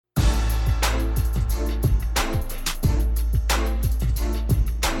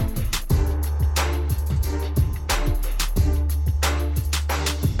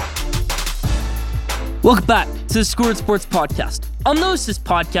Welcome back to the Scored Sports Podcast. I'm the host of this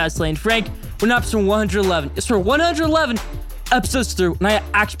podcast, Lane Frank. We're in episode 111. It's for 111 episodes through, and I got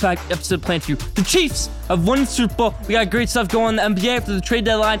action-packed episode planned for you. The Chiefs have won the Super Bowl. We got great stuff going in the NBA after the trade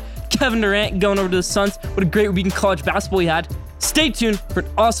deadline. Kevin Durant going over to the Suns. What a great week in college basketball we had. Stay tuned for an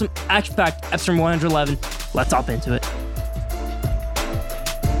awesome action-packed episode 111. Let's hop into it.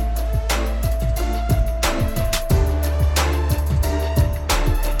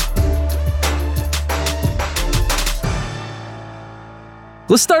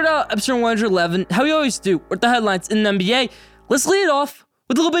 Let's start out episode 111, how we always do, with the headlines in the NBA. Let's lead it off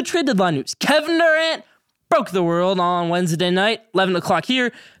with a little bit of trade deadline news. Kevin Durant broke the world on Wednesday night, 11 o'clock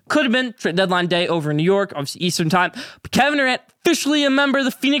here. Could have been trade deadline day over in New York, obviously Eastern time. But Kevin Durant, officially a member of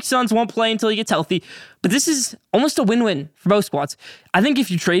the Phoenix Suns, won't play until he gets healthy. But this is almost a win-win for both squads. I think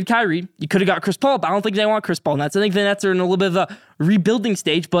if you trade Kyrie, you could have got Chris Paul, but I don't think they want Chris Paul Nets. I think the Nets are in a little bit of a rebuilding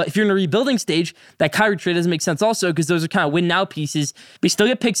stage, but if you're in a rebuilding stage, that Kyrie trade doesn't make sense also because those are kind of win-now pieces. But you still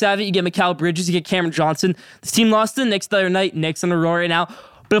get picks out of it. You get Mikal Bridges, you get Cameron Johnson. This team lost to the Knicks the other night. Knicks on a roll right now.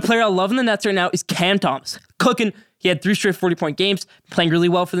 But a player I love in the Nets right now is Cam Thomas. Cooking. He had 3 straight 40-point games, playing really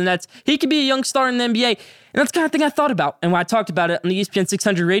well for the Nets. He could be a young star in the NBA. And that's the kind of thing I thought about. And when I talked about it on the ESPN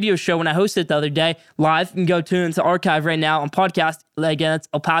 600 radio show when I hosted it the other day, live, you can go tune into archive right now on podcast. Again, it's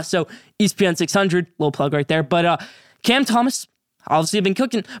El Paso, ESPN 600. Little plug right there. But Cam Thomas, obviously have been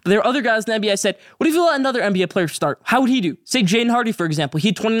cooking, but there are other guys in the NBA. I said, what if you let another NBA player start? How would he do? Say Jaden Hardy, for example. He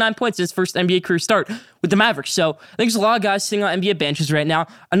had 29 points in his first NBA career start with the Mavericks. So I think there's a lot of guys sitting on NBA benches right now.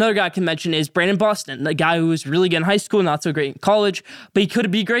 Another guy I can mention is Brandon Boston, the guy who was really good in high school, not so great in college, but he could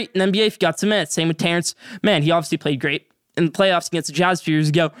be great in NBA if he got some minutes. Same with Terrence. Man, he obviously played great in the playoffs against the Jazz a few years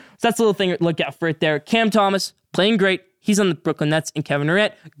ago. So that's a little thing to look out for right there. Cam Thomas, playing great. He's on the Brooklyn Nets, and Kevin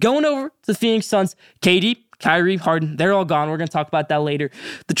Durant going over to the Phoenix Suns. KD, Kyrie, Harden, they're all gone. We're going to talk about that later.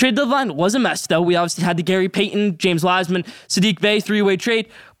 The trade deadline was a mess, though. We obviously had the Gary Payton, James Wiseman, Sadiq Bey 3-way trade,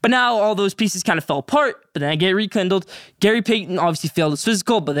 but now all those pieces kind of fell apart, but then I get rekindled. Gary Payton obviously failed his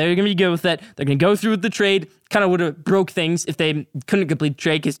physical, but they're going to be good with it. They're going to go through with the trade. Kind of would have broke things if they couldn't complete the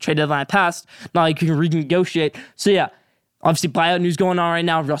trade because trade deadline passed. Not like you can renegotiate. So yeah, obviously, buyout news going on right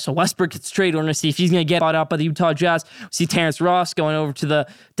now. Russell Westbrook gets traded. We're going to see if he's going to get bought out by the Utah Jazz. We see Terrence Ross going over to the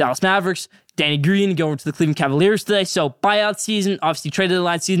Dallas Mavericks. Danny Green going over to the Cleveland Cavaliers today. So buyout season, obviously trade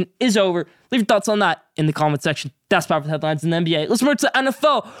deadline season is over. Leave your thoughts on that in the comment section. That's about the headlines in the NBA. Let's move to the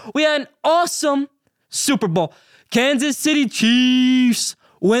NFL. We had an awesome Super Bowl. Kansas City Chiefs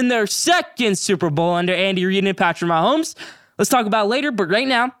win their second Super Bowl under Andy Reid and Patrick Mahomes. Let's talk about it later, but right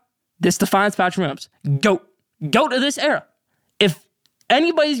now, this defines Patrick Mahomes. GOAT of this era. If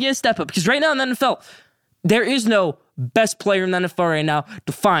anybody's going to step up, because right now in the NFL, there is no best player in the NFL right now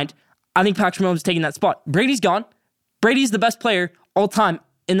defined. I think Patrick Mahomes is taking that spot. Brady's gone. Brady's the best player all time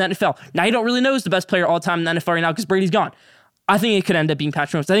in the NFL. Now, you don't really know who's the best player all time in the NFL right now because Brady's gone. I think it could end up being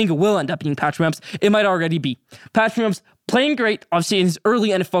Patrick Mahomes. I think it will end up being Patrick Mahomes. It might already be. Patrick Mahomes playing great, obviously in his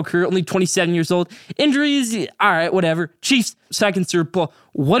early NFL career, only 27 years old. Injuries, all right, whatever. Chiefs, second Super Bowl.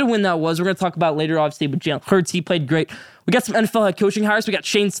 What a win that was. We're going to talk about it later, obviously, with Jalen Hurts. He played great. We got some NFL head coaching hires. We got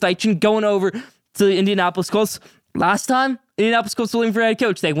Shane Steichen going over to the Indianapolis Colts. Last time, Indianapolis Colts were looking for a head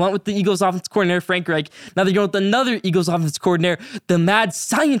coach. They went with the Eagles offensive coordinator, Frank Reich. Now they're going with another Eagles offensive coordinator, the mad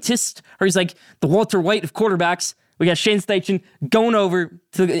scientist, or he's like the Walter White of quarterbacks. We got Shane Steichen going over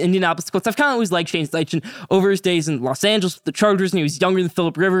to the Indianapolis Colts. I've kind of always liked Shane Steichen over his days in Los Angeles with the Chargers, and he was younger than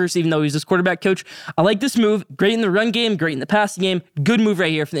Phillip Rivers, even though he was his quarterback coach. I like this move. Great in the run game, great in the passing game. Good move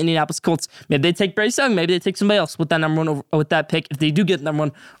right here for the Indianapolis Colts. Maybe they take Bryce Young. Maybe they take somebody else with that with that pick if they do get the number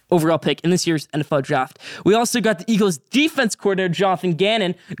 1 overall pick in this year's NFL draft. We also got the Eagles defense coordinator, Jonathan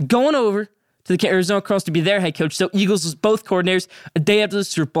Gannon, going over to the Arizona Cardinals to be their head coach. So Eagles was both coordinators a day after the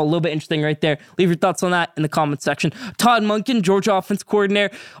Super Bowl. A little bit interesting right there. Leave your thoughts on that in the comment section. Todd Monken, Georgia offense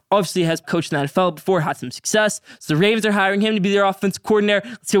coordinator, obviously has coached in the NFL before, had some success. So the Ravens are hiring him to be their offense coordinator.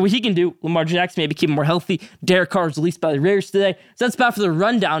 Let's see what he can do. Lamar Jackson maybe keep him more healthy. Derek Carr was released by the Raiders today. So that's about for the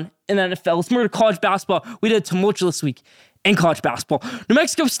rundown in the NFL. Let's move to college basketball. We did a tumultuous week in college basketball. New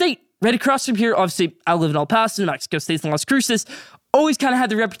Mexico State, right across from here. Obviously, I live in El Paso. New Mexico State's in Las Cruces. Always kind of had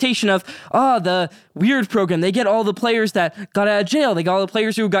the reputation of, the weird program. They get all the players that got out of jail. They got all the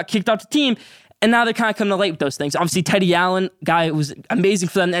players who got kicked off the team. And now they're kind of coming to light with those things. Obviously, Teddy Allen, guy who was amazing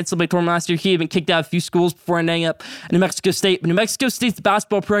for them in the NCAA tournament last year. He had been kicked out of a few schools before ending up in New Mexico State. But New Mexico State's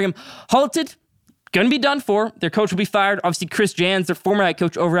basketball program halted. Going to be done for. Their coach will be fired. Obviously, Chris Jans, their former head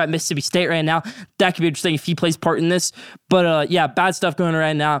coach over at Mississippi State right now. That could be interesting if he plays part in this. But bad stuff going on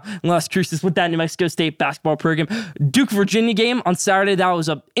right now in Las Cruces with that New Mexico State basketball program. Duke-Virginia game on Saturday. That was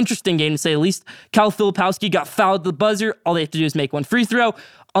an interesting game to say the least. Cal Filipowski got fouled at the buzzer. All they have to do is make one free throw.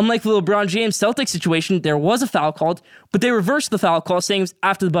 unlike the LeBron James Celtics situation, there was a foul called, but they reversed the foul call, saying it was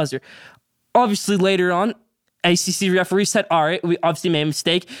after the buzzer. Obviously, later on, ACC referee said, all right, we obviously made a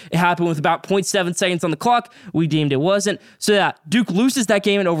mistake. It happened with about 0.7 seconds on the clock. We deemed it wasn't. So yeah, Duke loses that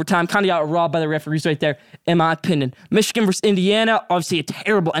game in overtime. Kind of got robbed by the referees right there, in my opinion. Michigan versus Indiana, obviously a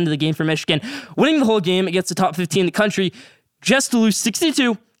terrible end of the game for Michigan. Winning the whole game against the top 15 in the country, just to lose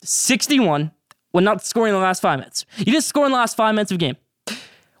 62-61 when not scoring in the last 5 minutes. You didn't score in the last 5 minutes of a game.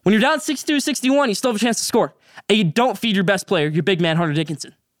 When you're down 62-61, you still have a chance to score. And you don't feed your best player, your big man, Hunter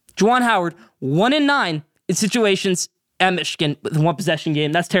Dickinson. Juwan Howard, 1-9 in situations at Michigan with a one-possession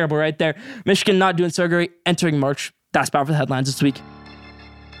game. That's terrible right there. Michigan not doing so great entering March. That's about for the headlines this week.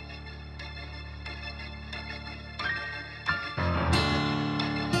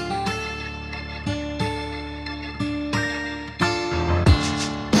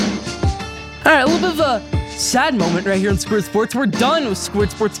 All right, a little bit of a sad moment right here in Squared Sports. We're done with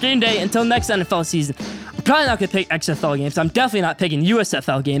Squared Sports Game Day until next NFL season. I'm probably not going to pick XFL games. I'm definitely not picking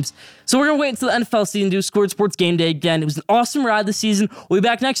USFL games. So we're going to wait until the NFL season to do Squared Sports Game Day again. It was an awesome ride this season. We'll be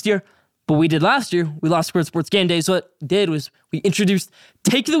back next year. But we did last year. We lost Squared Sports Game Day. So what we did was we introduced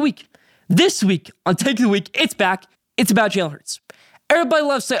Take of the Week. This week on Take of the Week, it's back. It's about Jalen Hurts. Everybody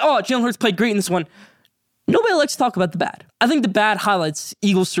loves to say, oh, Jalen Hurts played great in this one. Nobody likes to talk about the bad. I think the bad highlights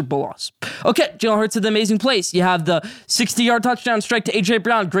Eagles Super Bowl loss. Okay, Jalen Hurts had the amazing plays. You have the 60-yard touchdown strike to A.J.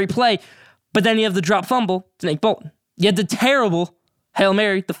 Brown, great play. But then you have the drop fumble to Nick Bolton. You had the terrible Hail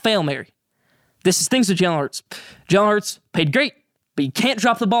Mary, the Fail Mary. This is things with Jalen Hurts. Jalen Hurts played great, but you can't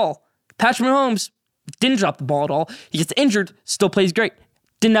drop the ball. Patrick Mahomes didn't drop the ball at all. He gets injured, still plays great.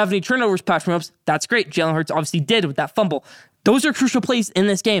 Didn't have any turnovers, Patrick Mahomes. That's great. Jalen Hurts obviously did with that fumble. Those are crucial plays in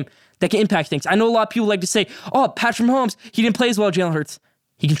this game that can impact things. I know a lot of people like to say, oh, Patrick Mahomes, he didn't play as well as Jalen Hurts.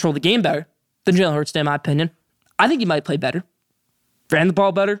 He controlled the game better than Jalen Hurts did, in my opinion. I think he might play better. Ran the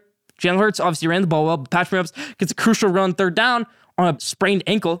ball better. Jalen Hurts obviously ran the ball well, but Patrick Mahomes gets a crucial run third down on a sprained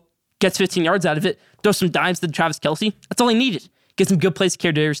ankle, gets 15 yards out of it, throws some dimes to Travis Kelce. That's all he needed. Get some good plays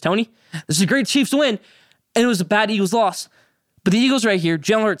to Kadarius Toney. This is a great Chiefs win, and it was a bad Eagles loss. But the Eagles right here,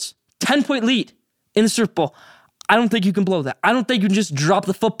 Jalen Hurts, 10-point lead in the Super Bowl. I don't think you can blow that. I don't think you can just drop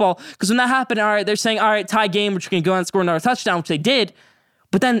the football. Because when that happened, all right, they're saying, all right, tie game, we're just going to go out and score another touchdown, which they did.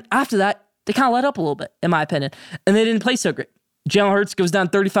 But then after that, they kind of let up a little bit, in my opinion. And they didn't play so great. Jalen Hurts goes down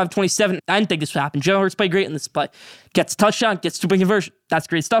 35-27. I didn't think this would happen. Jalen Hurts played great in this play. Gets a touchdown, gets two-point conversion. That's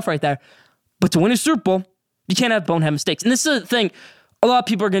great stuff right there. But to win a Super Bowl, you can't have bonehead mistakes. And this is the thing a lot of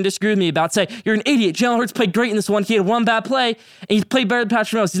people are going to disagree with me about. Say, you're an idiot. Jalen Hurts played great in this one. He had one bad play, and he played better than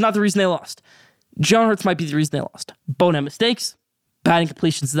Patrick Mahomes. He's not the reason they lost. Jalen Hurts might be the reason they lost. Bonehead mistakes, bad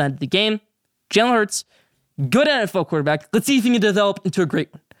incompletions at the end of the game. Jalen Hurts, good NFL quarterback. Let's see if he can develop into a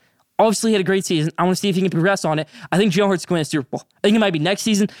great one. Obviously, he had a great season. I want to see if he can progress on it. I think Jalen Hurts is going to win a Super Bowl. I think it might be next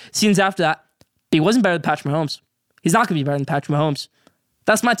season, seasons after that. But he wasn't better than Patrick Mahomes. He's not going to be better than Patrick Mahomes.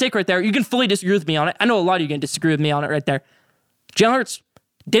 That's my take right there. You can fully disagree with me on it. I know a lot of you are going to disagree with me on it right there. Jalen Hurts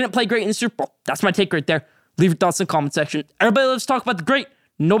didn't play great in the Super Bowl. That's my take right there. Leave your thoughts in the comment section. Everybody loves to talk about the great.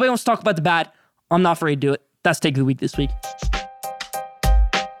 Nobody wants to talk about the bad. I'm not afraid to do it. That's Take of the Week this week.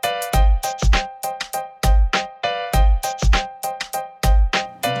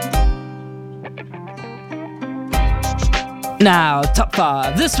 Now, top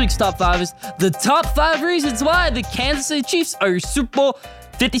 5. This week's top 5 is the top 5 reasons why the Kansas City Chiefs are your Super Bowl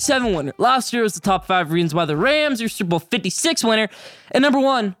 57 winner. Last year was the top 5 reasons why the Rams are your Super Bowl 56 winner. And number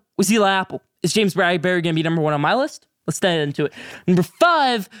 1 was Eli Apple. Is James Bradberry going to be number 1 on my list? Let's dive into it. Number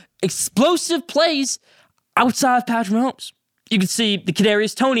 5, explosive plays outside of Patrick Mahomes. You can see the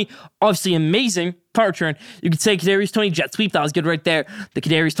Kadarius Toney, obviously amazing punt return. You could say Kadarius Toney jet sweep, that was good right there. The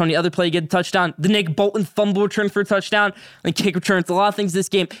Kadarius Toney other play, get a touchdown. The Nick Bolton fumble return for a touchdown. And kick returns. A lot of things this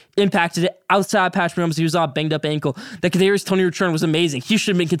game impacted it outside of Patrick Mahomes. He was on a banged up ankle. The Kadarius Toney return was amazing. He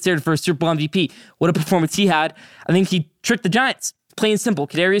should have been considered for a Super Bowl MVP. What a performance he had. I think he tricked the Giants. Plain and simple.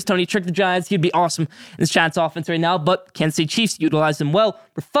 Kadarius Toney tricked the Giants. He'd be awesome in this Giants offense right now, but Kansas City Chiefs utilized him well.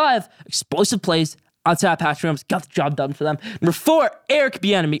 Number 5, explosive plays outside Patrick Mahomes. Got the job done for them. Number 4, Eric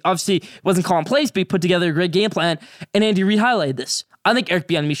Bieniemy. Obviously, wasn't calling plays, but he put together a great game plan, and Andy Reid highlighted this. I think Eric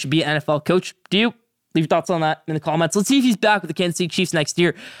Bieniemy should be an NFL coach. Do you? Leave your thoughts on that in the comments. Let's see if he's back with the Kansas City Chiefs next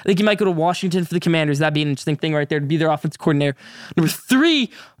year. I think he might go to Washington for the Commanders. That'd be an interesting thing right there to be their offensive coordinator. Number 3,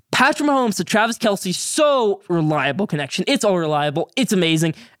 Patrick Mahomes to Travis Kelce, so reliable connection. It's all reliable. It's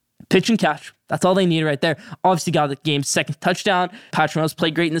amazing. Pitch and catch. That's all they need right there. Obviously got the game's second touchdown. Patrick Mahomes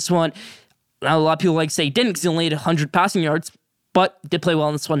played great in this one. Now, a lot of people like to say he didn't because he only had 100 passing yards. but did play well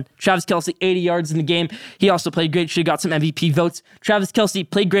in this one. Travis Kelce, 80 yards in the game. He also played great. Should have got some MVP votes. Travis Kelce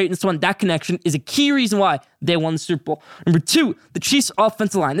played great in this one. That connection is a key reason why they won the Super Bowl. Number 2, the Chiefs'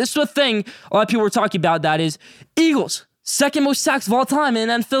 offensive line. This is a thing a lot of people were talking about. That is Eagles, second most sacks of all time in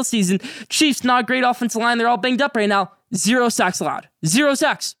an NFL season. Chiefs, not a great offensive line. They're all banged up right now. 0 sacks allowed. 0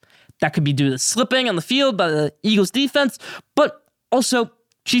 sacks. That could be due to slipping on the field by the Eagles defense, but also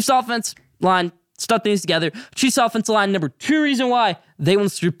Chiefs offense line stuck things together. Chiefs offensive line, number 2 reason why they won the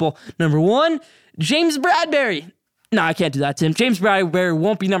Super Bowl. Number 1, James Bradberry. No, I can't do that, Tim. James Bradberry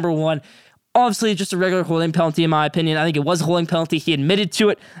won't be number 1. Obviously, just a regular holding penalty, in my opinion. I think it was a holding penalty. He admitted to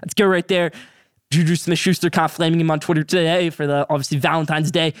it. Let's go right there. Juju Smith-Schuster kind of flaming him on Twitter today for the, obviously,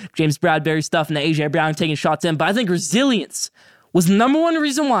 Valentine's Day, James Bradberry stuff, and the A.J. Brown taking shots in. But I think resilience was the number 1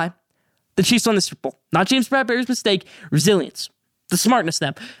 reason why the Chiefs won the Super Bowl. Not James Bradberry's mistake. Resilience. The smartness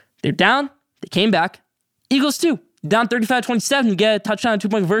of them. They're down. They came back. Eagles too. Down 35-27. You get a touchdown,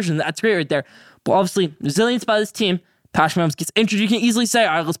 2-point conversion. That's great right there. But obviously, resilience by this team. Patrick Mahomes gets injured. You can easily say,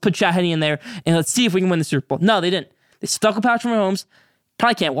 all right, let's put Chad Henne in there and let's see if we can win the Super Bowl. No, they didn't. They stuck with Patrick Mahomes.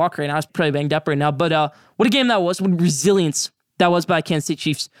 Probably can't walk right now. He's probably banged up right now. But what a game that was. What resilience that was by Kansas City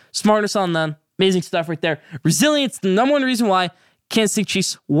Chiefs. Smartness on them. Amazing stuff right there. Resilience, the number 1 reason why Kansas City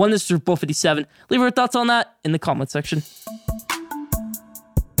Chiefs won the Super Bowl 57. Leave your thoughts on that in the comment section.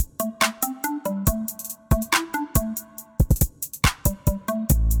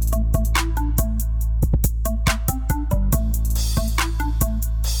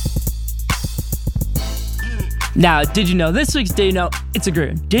 Now, did you know, this week's Did You Know, it's a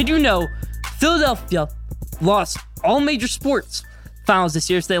great one. Did you know Philadelphia lost all major sports finals this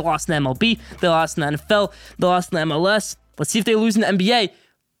year? So they lost in the MLB, they lost in the NFL, they lost in the MLS. Let's see if they lose in the NBA.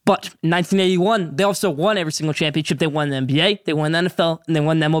 But in 1981, they also won every single championship. They won the NBA, they won the NFL, and they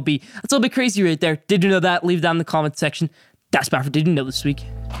won the MLB. That's a little bit crazy right there. Did you know that? Leave it down in the comment section. That's about for Did You Know this week.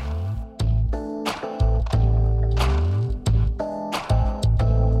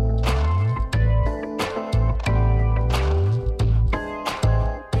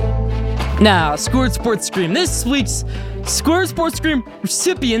 Now, Scored Sports Scream. This week's Scored Sports Scream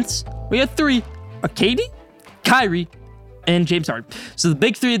recipients, we had 3, are Katie, Kyrie, and James Harden. So the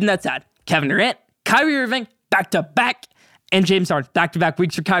big 3 of the Nets had Kevin Durant, Kyrie Irving, back-to-back, and James Harden. Back-to-back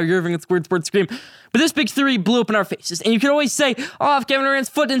weeks for Kyrie Irving at Scored Sports Scream. But this big 3 blew up in our faces. And you can always say, oh, if Kevin Durant's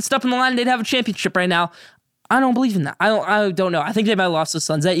foot didn't step in the line, they'd have a championship right now. I don't believe in that. I don't know. I think they might have lost to the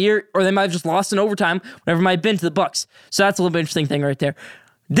Suns that year, or they might have just lost in overtime, whatever might have been to the Bucks. So that's a little bit interesting thing right there.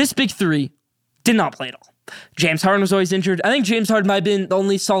 This big 3 did not play at all. James Harden was always injured. I think James Harden might have been the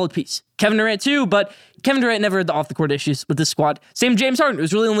only solid piece. Kevin Durant too, but Kevin Durant never had the off-the-court issues with this squad. Same James Harden. It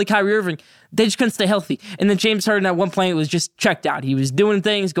was really only Kyrie Irving. They just couldn't stay healthy. And then James Harden at one point was just checked out. He was doing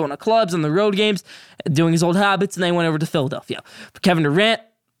things, going to clubs, on the road games, doing his old habits, and then he went over to Philadelphia. But Kevin Durant,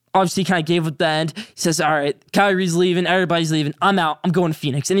 obviously, kind of gave up the end. He says, all right, Kyrie's leaving, everybody's leaving, I'm out, I'm going to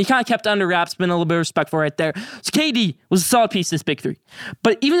Phoenix. And he kind of kept under wraps, been a little bit respectful right there. So KD was a solid piece of this big 3.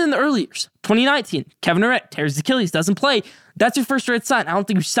 But even in the early years, 2019, Kevin Durant tears his Achilles, doesn't play. That's your first red sign. I don't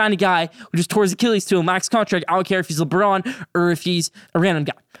think you sign a guy who just tore his Achilles to a max contract. I don't care if he's LeBron or if he's a random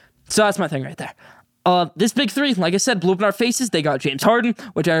guy. So that's my thing right there. This big 3, like I said, blew up in our faces. They got James Harden,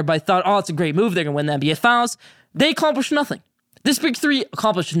 which everybody thought, oh, it's a great move. They're going to win the NBA Finals. They accomplished nothing. This big 3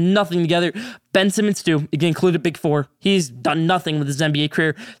 accomplished nothing together. Ben Simmons, too, again, included big 4. He's done nothing with his NBA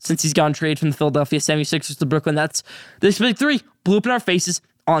career since he's gone trade from the Philadelphia 76ers to Brooklyn Nets. This big 3 blew up in our faces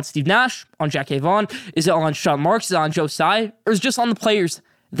on Steve Nash, on Jackie Vaughn. Is it on Sean Marks? Is it on Joe Tsai? Or is it just on the players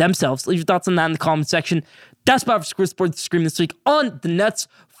themselves? Leave your thoughts on that in the comment section. That's about for Square Sports Scream this week on the Nets'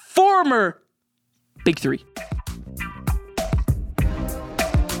 former big 3.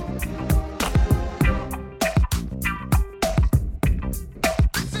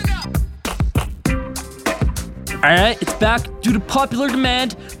 All right, it's back due to popular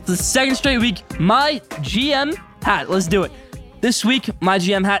demand for the second straight week. My GM hat. Let's do it. This week, my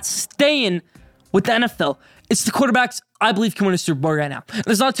GM hat staying with the NFL. It's the quarterbacks I believe can win a Super Bowl right now.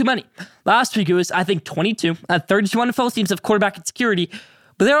 There's not too many. Last week, it was, I think, 22. 32 NFL teams have quarterback insecurity,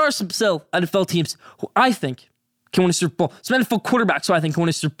 but there are some still NFL teams who I think can win a Super Bowl. Some NFL quarterbacks who I think can win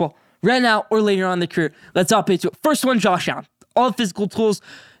a Super Bowl right now or later on in their career. Let's hop into it. First one, Josh Allen. All the physical tools.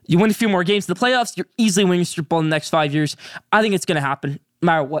 You win a few more games in the playoffs, you're easily winning a Super Bowl in the next 5 years. I think it's going to happen no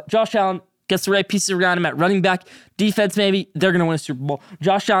matter what. Josh Allen gets the right pieces around him at running back, defense maybe, they're going to win a Super Bowl.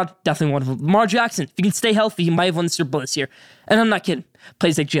 Josh Allen, definitely one of them. Lamar Jackson, if he can stay healthy, he might have won the Super Bowl this year. And I'm not kidding.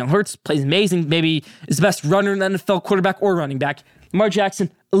 Plays like Jalen Hurts, plays amazing, maybe is the best runner in the NFL, quarterback or running back. Lamar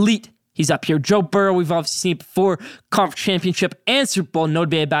Jackson, elite. He's up here. Joe Burrow, we've obviously seen it before. Conference championship and Super Bowl, no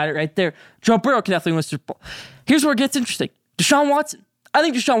debate about it right there. Joe Burrow can definitely win a Super Bowl. Here's where it gets interesting. Deshaun Watson. I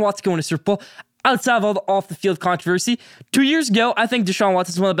think Deshaun Watson can win a Super Bowl. Outside of all the off-the-field controversy, 2 years ago, I think Deshaun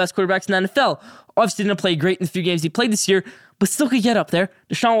Watson is one of the best quarterbacks in the NFL. Obviously didn't play great in the few games he played this year, but still could get up there.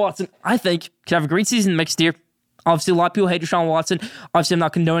 Deshaun Watson, I think, could have a great season next year. Obviously, a lot of people hate Deshaun Watson. Obviously, I'm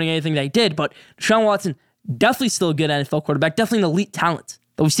not condoning anything that he did, but Deshaun Watson, definitely still a good NFL quarterback, definitely an elite talent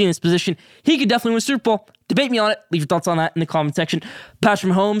that we've seen in this position. He could definitely win a Super Bowl. Debate me on it. Leave your thoughts on that in the comment section.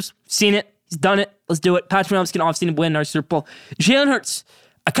 Patrick Mahomes, seen it. He's done it. Let's do it. Patrick Mahomes can obviously win our Super Bowl. Jalen Hurts,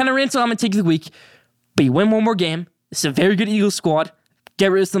 I kind of ran on him and take the week, but you win one more game. It's a very good Eagles squad.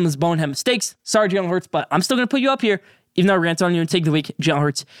 Get rid of some of his bonehead mistakes. Sorry, Jalen Hurts, but I'm still going to put you up here, even though I rant on you and take the week. Jalen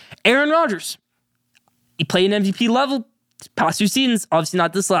Hurts. Aaron Rodgers. He played an MVP level past 2 seasons. Obviously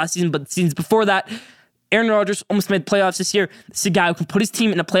not this last season, but the seasons before that. Aaron Rodgers almost made the playoffs this year. This is a guy who can put his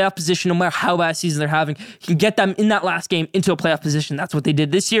team in a playoff position no matter how bad a season they're having. He can get them in that last game into a playoff position. That's what they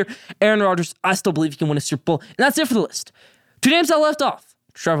did this year. Aaron Rodgers, I still believe he can win a Super Bowl. And that's it for the list. 2 names I left off.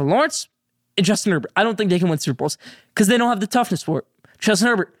 Trevor Lawrence and Justin Herbert. I don't think they can win Super Bowls because they don't have the toughness for it. Justin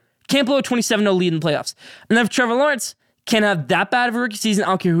Herbert can't blow a 27-0 lead in the playoffs. And then if Trevor Lawrence can't have that bad of a rookie season, I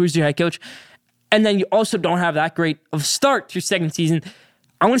don't care who's your head coach. And then you also don't have that great of a start to your second season.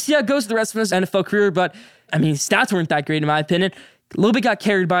 I want to see how it goes the rest of his NFL career, but I mean, his stats weren't that great in my opinion. A little bit got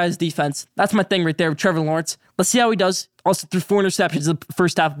carried by his defense. That's my thing right there with Trevor Lawrence. Let's see how he does. Also threw 4 interceptions in the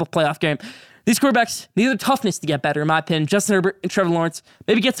first half of a playoff game. These quarterbacks need the toughness to get better, in my opinion. Justin Herbert and Trevor Lawrence,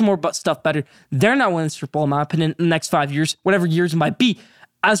 maybe get some more butt stuff better. They're not winning the Super Bowl, in my opinion, in the next 5 years, whatever years it might be.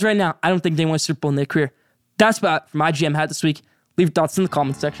 As right now, I don't think they win a Super Bowl in their career. That's about it for my GM hat this week. Leave your thoughts in the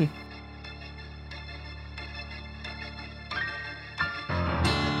comments section.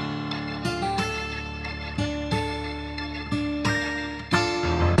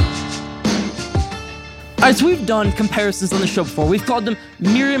 All right, so we've done comparisons on the show before. We've called them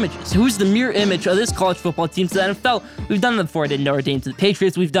mirror images. Who's the mirror image of this college football team to the NFL? We've done them before. I did Notre Dame to the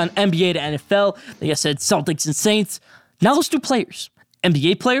Patriots. We've done NBA to NFL. Like I said, Celtics and Saints. Now let's do players.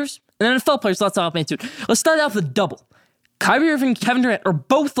 NBA players and NFL players. Let's talk about it. Let's start out with a double. Kyrie Irving and Kevin Durant are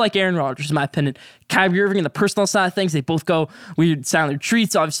both like Aaron Rodgers, in my opinion. Kyrie Irving, in the personal side of things, they both go weird silent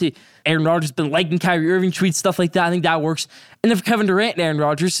treats. Obviously, Aaron Rodgers has been liking Kyrie Irving tweets, stuff like that. I think that works. And then for Kevin Durant and Aaron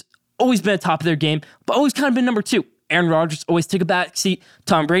Rodgers, always been at the top of their game, but always kind of been number 2. Aaron Rodgers always took a back seat.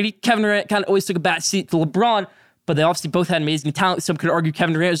 Tom Brady, Kevin Durant kind of always took a back seat to LeBron, but they obviously both had amazing talent. Some could argue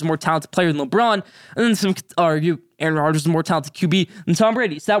Kevin Durant was a more talented player than LeBron, and then some could argue Aaron Rodgers was a more talented QB than Tom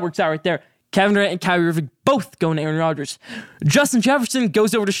Brady. So that works out right there. Kevin Durant and Kyrie Irving both going to Aaron Rodgers. Justin Jefferson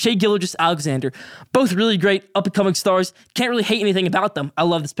goes over to Shai Gilgeous-Alexander. Both really great up-and-coming stars. Can't really hate anything about them. I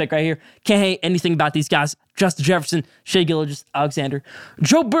love this pick right here. Can't hate anything about these guys. Justin Jefferson, Shai Gilgeous-Alexander.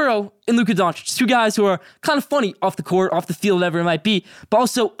 Joe Burrow and Luka Doncic. 2 guys who are kind of funny off the court, off the field, whatever it might be, but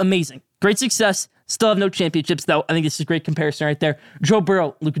also amazing. Great success. Still have no championships, though. I think this is a great comparison right there. Joe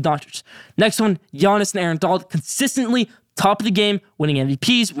Burrow, Luka Doncic. Next one, Giannis and Aaron Donald. Consistently top of the game, winning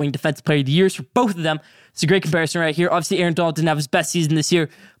MVPs, winning Defensive Player of the Year for both of them. It's a great comparison right here. Obviously, Aaron Donald didn't have his best season this year,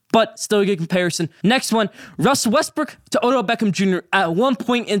 but still a good comparison. Next one, Russell Westbrook to Odell Beckham Jr. At one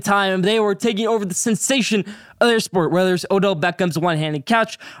point in time, they were taking over the sensation of their sport, whether it's Odell Beckham's one-handed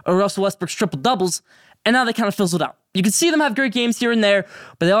catch or Russell Westbrook's triple-doubles, and now they kind of fizzled out. You can see them have great games here and there,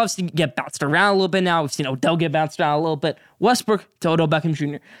 but they obviously get bounced around a little bit now. We've seen Odell get bounced around a little bit. Westbrook to Odell Beckham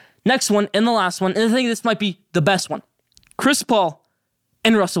Jr. Next one, and the last one, and I think this might be the best one. Chris Paul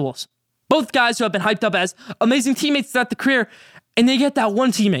and Russell Wilson. Both guys who have been hyped up as amazing teammates throughout the career, and they get that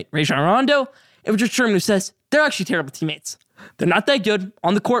one teammate, Rajon Rondo, and Richard Sherman, who says they're actually terrible teammates. They're not that good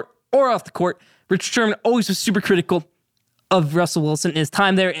on the court or off the court. Richard Sherman always was super critical of Russell Wilson in his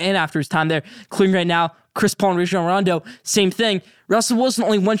time there and after his time there, including right now, Chris Paul and Rajon Rondo, same thing. Russell Wilson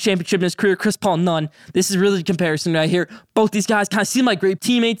only 1 championship in his career, Chris Paul none. This is really the comparison right here. Both these guys kind of seem like great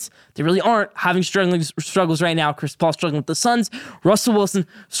teammates. They really aren't, having struggles right now. Chris Paul struggling with the Suns, Russell Wilson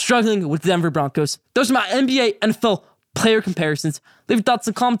struggling with the Denver Broncos. Those are my NBA, NFL player comparisons. Leave your thoughts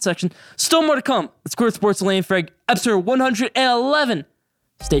in the comment section. Still more to come. Let's go to Sports Lane Frag, episode 111.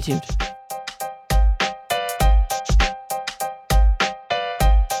 Stay tuned.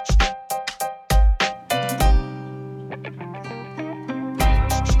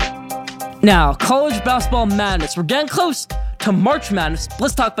 Now, college basketball madness. We're getting close to March Madness.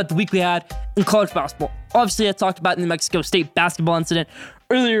 Let's talk about the week we had in college basketball. Obviously, I talked about the New Mexico State basketball incident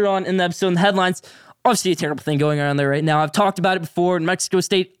earlier on in the episode in the headlines. Obviously, a terrible thing going around there right now. I've talked about it before. New Mexico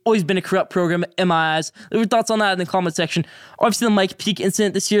State, always been a corrupt program in my eyes. Leave your thoughts on that in the comment section. Obviously, the Mike Peake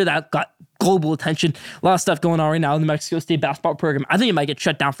incident this year, that got global attention. A lot of stuff going on right now in the Mexico State basketball program. I think it might get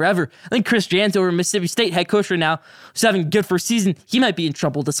shut down forever. I think Chris Jans over Mississippi State, head coach right now, who's having a good first season, he might be in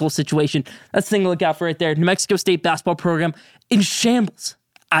trouble with this whole situation. That's the thing to look out for right there. New Mexico State basketball program in shambles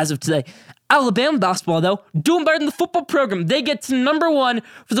as of today. Alabama basketball, though, doing better than the football program. They get to number 1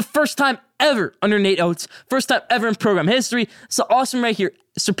 for the first time ever under Nate Oates. First time ever in program history. So awesome right here.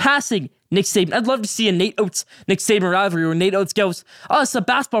 Surpassing Nick Saban. I'd love to see a Nate Oates, Nick Saban rivalry where Nate Oates goes, oh, it's a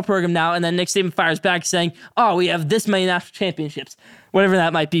basketball program now. And then Nick Saban fires back saying, oh, we have this many national championships. Whatever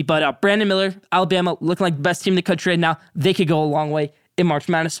that might be. But Brandon Miller, Alabama, looking like the best team in the country right now. They could go a long way in March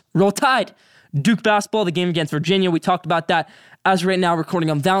Madness. Roll Tide. Duke basketball, the game against Virginia. We talked about that. As of right now, recording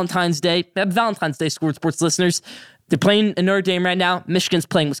on Valentine's Day. Valentine's Day, Scored Sports listeners. They're playing in Notre Dame right now. Michigan's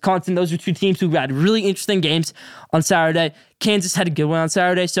playing Wisconsin. Those are two teams who had really interesting games on Saturday. Kansas had a good one on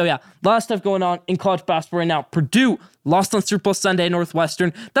Saturday. So yeah, a lot of stuff going on in college basketball right now. Purdue lost on Super Bowl Sunday at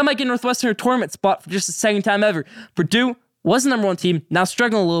Northwestern. That might get Northwestern a tournament spot for just the second time ever. Purdue was the number 1 team, now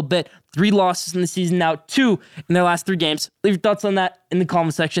struggling a little bit. 3 losses in the season now, 2 in their last 3 games. Leave your thoughts on that in the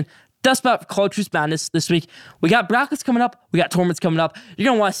comment section. That's about College Hoops Madness this week. We got brackets coming up. We got tournaments coming up. You're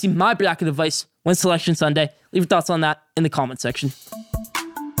going to want to see my bracket advice when Selection Sunday. Leave your thoughts on that in the comment section.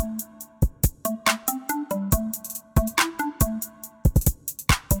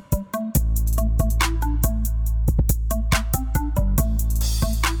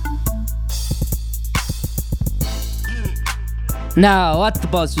 Now, at the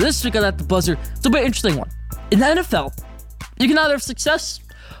buzzer. This week at the buzzer, it's a bit interesting one. In the NFL, you can either have success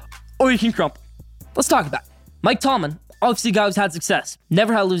or you can crumble. Let's talk about it. Mike Tomlin, obviously a guy who's had success,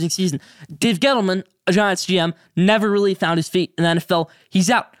 never had a losing season. Dave Gettleman, a Giants GM, never really found his feet in the NFL. He's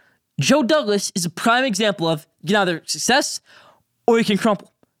out. Joe Douglas is a prime example of you can either success or you can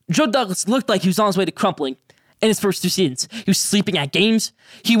crumble. Joe Douglas looked like he was on his way to crumpling in his first 2 seasons. He was sleeping at games.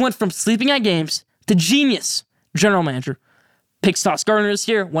 He went from sleeping at games to genius general manager. Pick Sauce Gardner this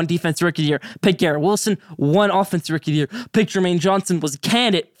year, 1 defensive rookie of the year. Pick Garrett Wilson, 1 offensive rookie of the year. Pick Jermaine Johnson, was a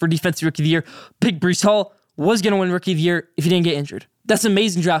candidate for defensive rookie of the year. Pick Breece Hall, was going to win rookie of the year if he didn't get injured. That's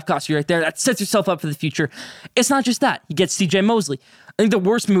amazing draft cost right there. That sets yourself up for the future. It's not just that. You get CJ Mosley. I think the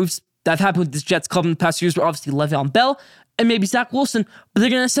worst moves that have happened with this Jets club in the past years were obviously Le'Veon Bell and maybe Zach Wilson, but they're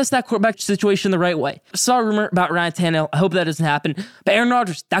going to assess that quarterback situation the right way. I saw a rumor about Ryan Tannehill. I hope that doesn't happen. But Aaron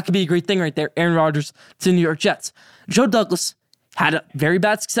Rodgers, that could be a great thing right there. Aaron Rodgers to the New York Jets. Joe Douglas had a very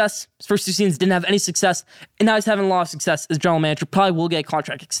bad success. His first 2 seasons didn't have any success, and now he's having a lot of success as general manager. Probably will get a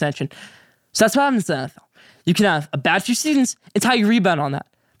contract extension. So that's what happens in the NFL. You can have a bad few seasons. It's how you rebound on that.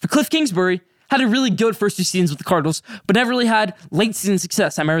 For Cliff Kingsbury, had a really good first 2 seasons with the Cardinals, but never really had late season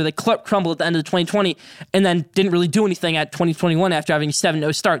success. I remember they crumbled at the end of 2020 and then didn't really do anything at 2021 after having a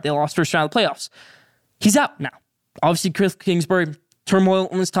 7-0 start. They lost first round of the playoffs. He's out now. Obviously, Cliff Kingsbury, turmoil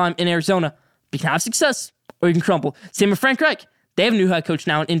in his time in Arizona. But you can have success or you can crumble. Same with Frank Reich. They have a new head coach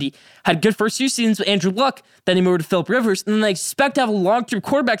now in Indy. Had a good first 2 seasons with Andrew Luck, then he moved to Phillip Rivers, and then they expect to have a long-term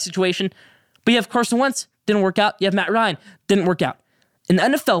quarterback situation, but you have Carson Wentz, didn't work out. You have Matt Ryan, didn't work out. In the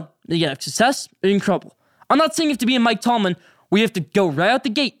NFL, you have success or you can crumble. I'm not saying you have to be in Mike Tomlin, where you have to go right out the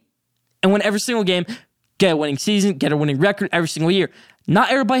gate and win every single game, get a winning season, get a winning record every single year.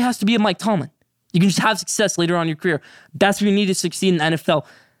 Not everybody has to be a Mike Tomlin. You can just have success later on in your career. That's what you need to succeed in the NFL.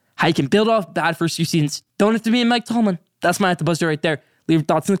 How you can build off bad first 2 seasons. Don't have to be in Mike Tomlin. That's my at the buzzer right there. Leave your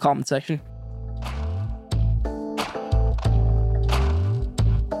thoughts in the comment section.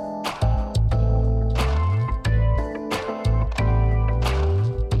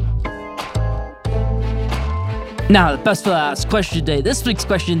 Now, the best for last question today. This week's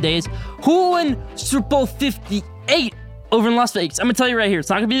question today is, who will win Super Bowl 58 over in Las Vegas? I'm going to tell you right here, it's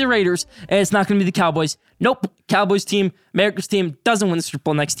not going to be the Raiders, and it's not going to be the Cowboys. Nope. Cowboys team, America's team, doesn't win the Super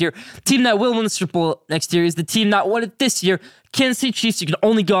Bowl next year. The team that will win the Super Bowl next year is the team that won it this year, Kansas City Chiefs. You can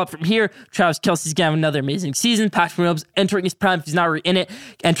only go up from here. Travis Kelce's going to have another amazing season. Patrick Mahomes entering his prime if he's not already in it,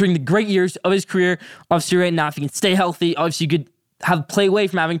 entering the great years of his career. Obviously, right now, if he can stay healthy, obviously, you could have play away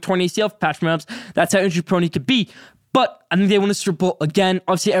from having torn ACL for Patrick Mahomes. That's how injury prone he could be. But I think they win the Super Bowl again.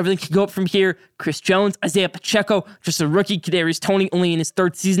 Obviously, everything can go up from here. Chris Jones, Isaiah Pacheco, just a rookie. Kadarius Toney only in his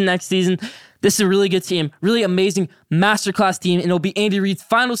 3rd season next season. This is a really good team. Really amazing masterclass team. And it'll be Andy Reid's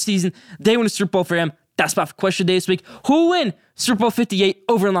final season. They win the Super Bowl for him. That's about for question day this week. Who will win Super Bowl 58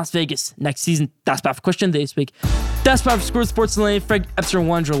 over in Las Vegas next season? That's about for question day this week. That's about for Scored Sports Lane, Frank, episode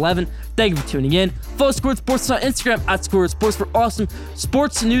 111. Thank you for tuning in. Follow Scored Sports on Instagram at Scored Sports for awesome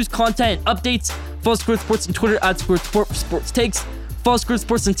sports news, content, and updates. Follow Scored Sports on Twitter at Scored Sport for sports takes. Follow Scored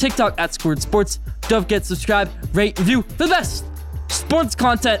Sports on TikTok at Scored Sports. Don't forget to subscribe, rate, review for the best sports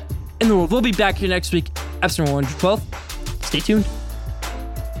content in the world. We'll be back here next week, episode 112. Stay tuned.